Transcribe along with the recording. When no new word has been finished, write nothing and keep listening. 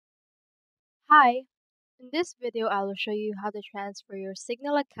Hi, in this video I will show you how to transfer your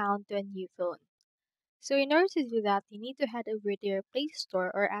Signal account to a new phone. So in order to do that, you need to head over to your Play Store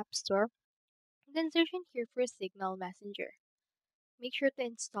or App Store, and then search in here for Signal Messenger. Make sure to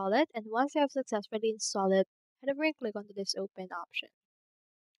install it, and once you have successfully installed it, head over and click onto this open option.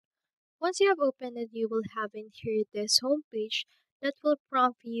 Once you have opened it, you will have in here this home page that will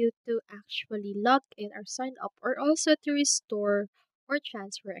prompt you to actually log in or sign up or also to restore or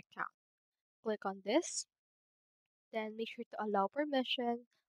transfer account. Click on this. Then make sure to allow permission.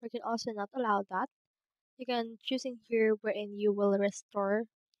 You can also not allow that. You can choose in here wherein you will restore.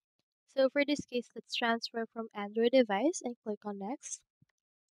 So for this case, let's transfer from Android device and click on next.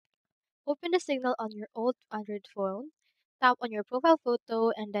 Open the Signal on your old Android phone. Tap on your profile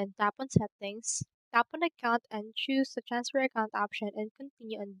photo and then tap on settings. Tap on account and choose the transfer account option and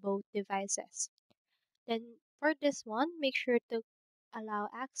continue on both devices. Then for this one, make sure to allow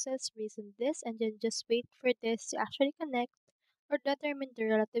access based on this and then just wait for this to actually connect or determine the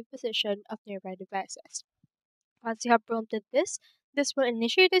relative position of nearby devices. Once you have prompted this will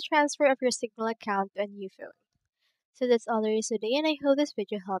initiate the transfer of your Signal account to a new phone. So that's all there is today, and I hope this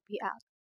video helped you out.